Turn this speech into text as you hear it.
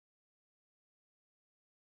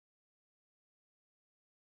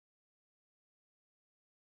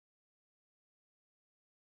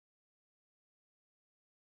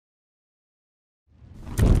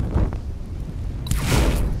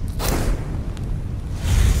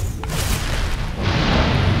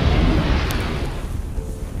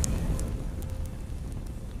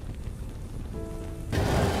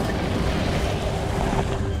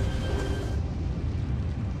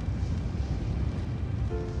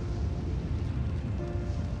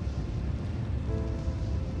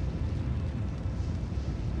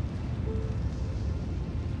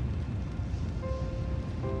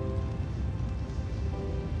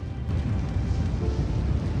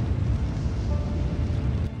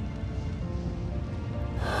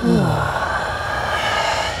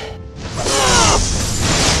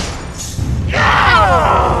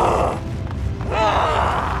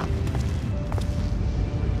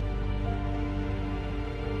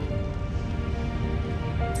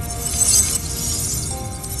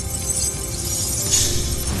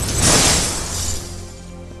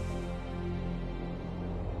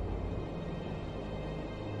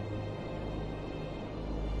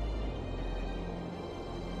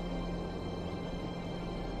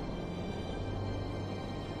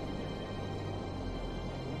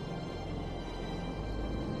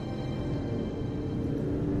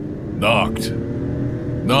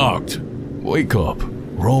Noct! Wake up.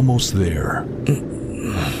 We're almost there.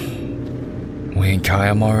 We in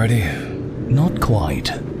Caelum already? Not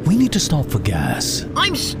quite. We need to stop for gas.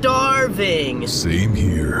 I'm starving! Same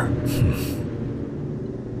here.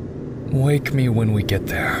 Wake me when we get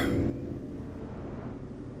there.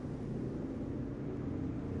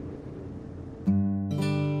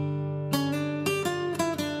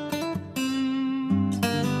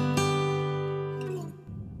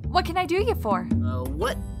 What can I do you for?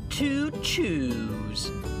 What to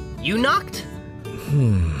choose? You knocked?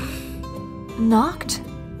 Knocked?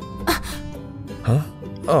 Huh?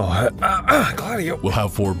 Oh, Gladio. We'll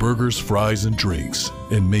have 4 burgers, fries, and drinks.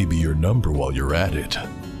 And maybe your number while you're at it.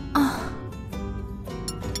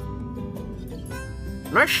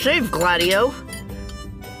 Nice save, Gladio.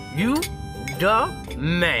 You the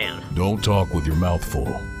man. Don't talk with your mouth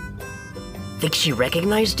full. Think she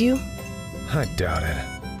recognized you? I doubt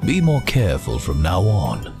it. Be more careful from now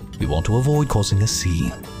on. We want to avoid causing a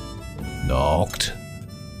scene. Knocked.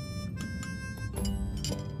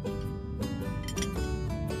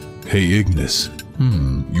 Hey, Ignis.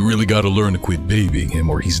 You really gotta learn to quit babying him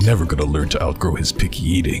or he's never gonna learn to outgrow his picky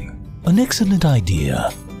eating. An excellent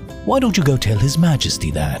idea. Why don't you go tell His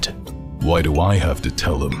Majesty that? Why do I have to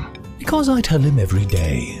tell him? Because I tell him every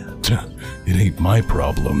day. It ain't my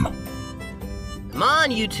problem. Come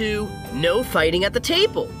on, you two. No fighting at the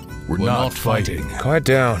table. We're not fighting. Quiet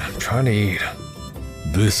down. I'm trying to eat.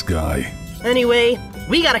 This guy. Anyway,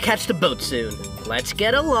 we gotta catch the boat soon. Let's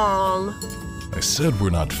get along. I said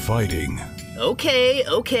we're not fighting. Okay,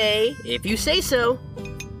 if you say so.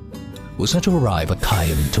 We're set to arrive at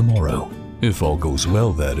Caelum tomorrow. If all goes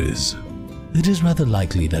well, that is. It is rather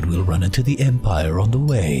likely that we'll run into the Empire on the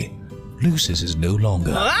way. Lucis is no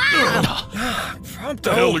longer... Prompto! What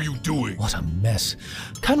the hell are you doing? What a mess.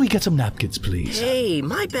 Can we get some napkins, please? Hey,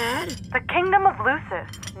 my bad. The Kingdom of Lucis,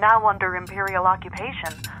 now under Imperial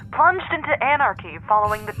occupation, plunged into anarchy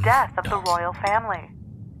following the death of the royal family.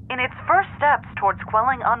 In its first steps towards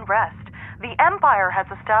quelling unrest, the Empire has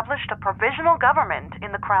established a provisional government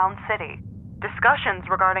in the Crown City. Discussions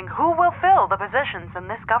regarding who will fill the positions in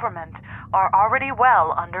this government are already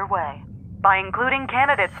well underway. By including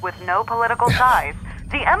candidates with no political ties,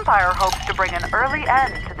 the Empire hopes to bring an early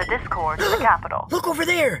end to the discord in the capital. Look over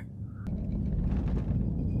there!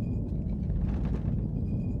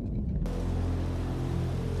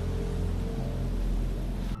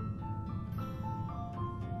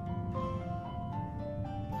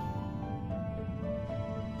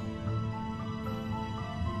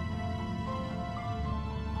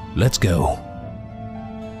 Let's go.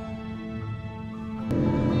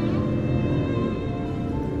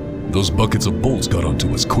 Those buckets of bolts got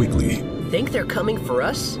onto us quickly. Think they're coming for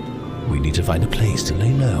us? We need to find a place to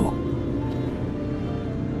lay low.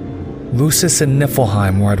 Lucis and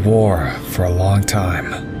Niflheim were at war for a long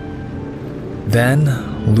time.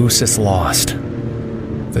 Then, Lucis lost.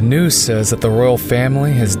 The news says that the royal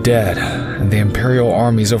family is dead and the Imperial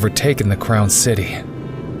army's overtaken the Crown City.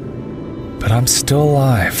 But I'm still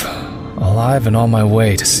alive. Alive and on my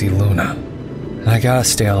way to see Luna. And I gotta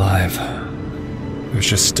stay alive. There's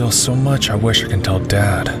just still so much I wish I can tell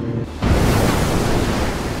Dad.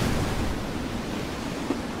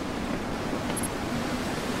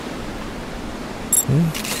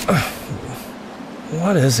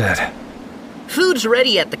 What is it? Food's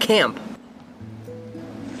ready at the camp.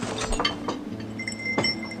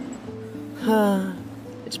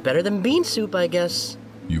 It's better than bean soup, I guess.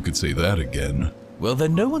 You could say that again. Well,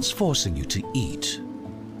 then no one's forcing you to eat.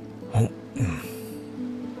 Oh,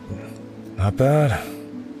 not bad.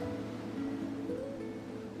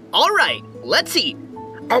 All right, let's eat.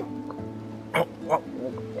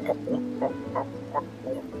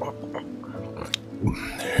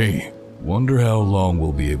 Hey, wonder how long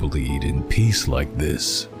we'll be able to eat in peace like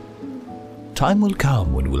this. Time will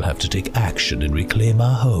come when we'll have to take action and reclaim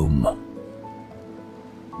our home.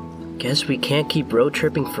 Guess we can't keep road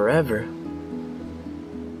tripping forever.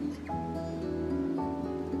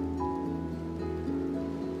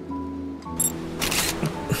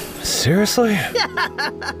 Seriously?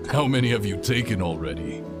 How many have you taken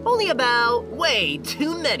already? Only about way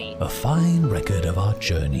too many. A fine record of our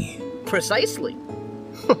journey. Precisely.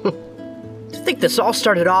 To think this all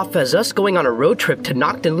started off as us going on a road trip to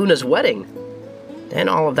Noct and Luna's wedding. Then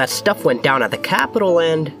all of that stuff went down at the capital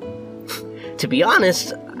and... to be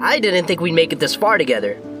honest, I didn't think we'd make it this far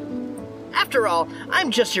together. After all, I'm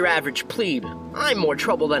just your average plebe. I'm more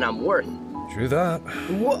trouble than I'm worth. True that.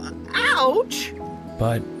 Ouch!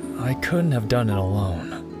 But I couldn't have done it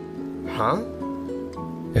alone. Huh?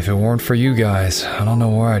 If it weren't for you guys, I don't know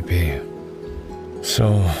where I'd be.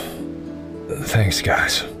 So, Thanks,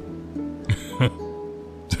 guys.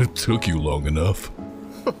 It took you long enough.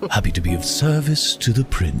 Happy to be of service to the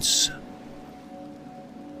prince.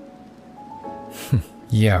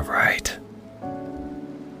 Yeah, right.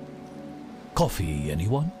 Coffee,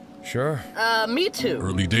 anyone? Sure. Me too.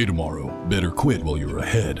 Early day tomorrow. Better quit while you're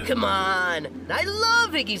ahead. Come on. I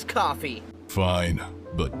love Iggy's coffee. Fine,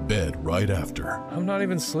 but bed right after. I'm not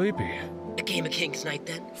even sleepy. A game of King's Night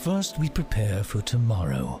then? First, we prepare for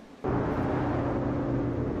tomorrow.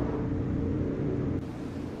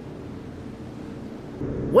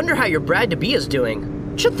 Wonder how your bride-to-be is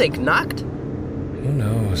doing. Should think Noct. Who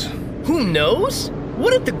knows? Who knows?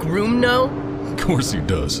 Wouldn't the groom know? Of course he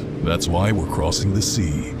does. That's why we're crossing the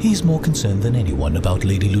sea. He's more concerned than anyone about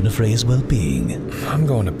Lady Lunafrey's well-being. I'm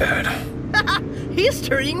going to bed. He's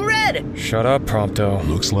turning red! Shut up, Prompto.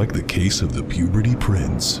 Looks like the case of the puberty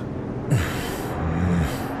prince.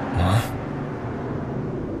 Huh?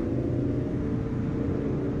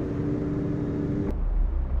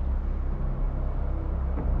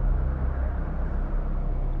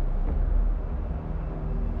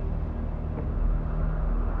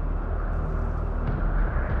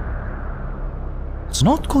 It's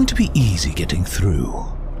not going to be easy getting through.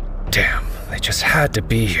 Damn, they just had to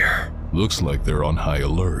be here. Looks like they're on high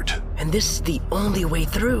alert. And this is the only way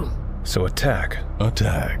through. So attack.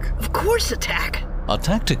 Attack. Of course attack! Our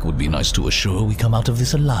tactic would be nice to assure we come out of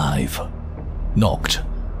this alive. Noct,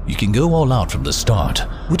 you can go all out from the start,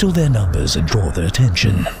 whittle their numbers and draw their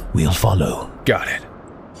attention. We'll follow. Got it.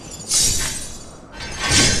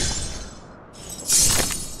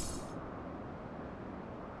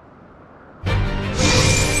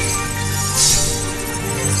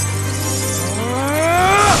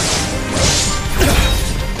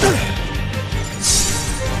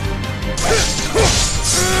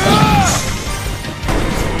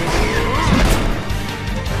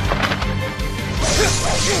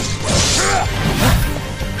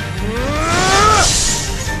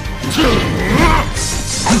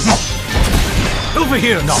 Over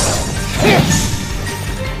here, Noct!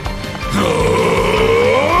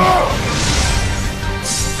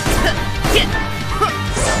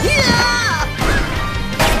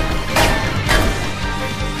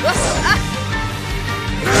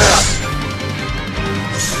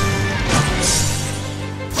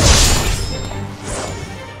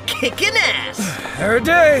 Kicking ass! Every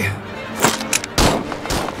day.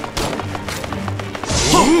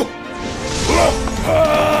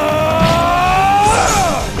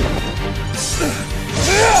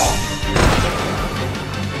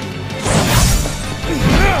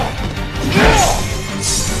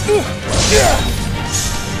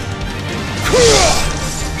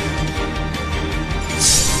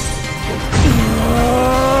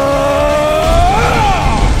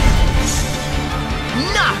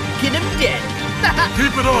 Knocking him dead!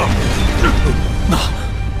 Keep it up!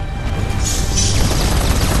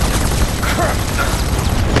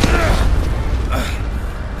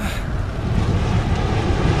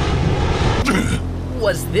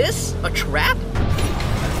 Was this a trap?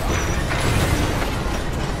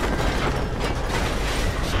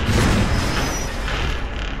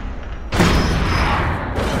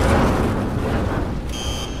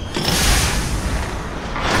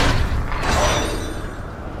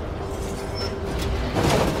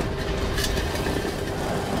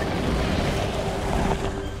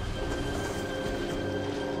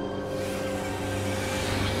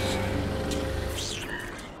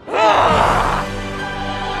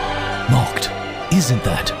 Isn't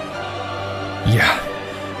that? Yeah,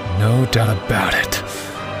 no doubt about it.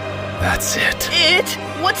 That's it. It?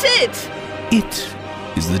 What's it? It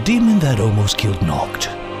is the demon that almost killed Noct.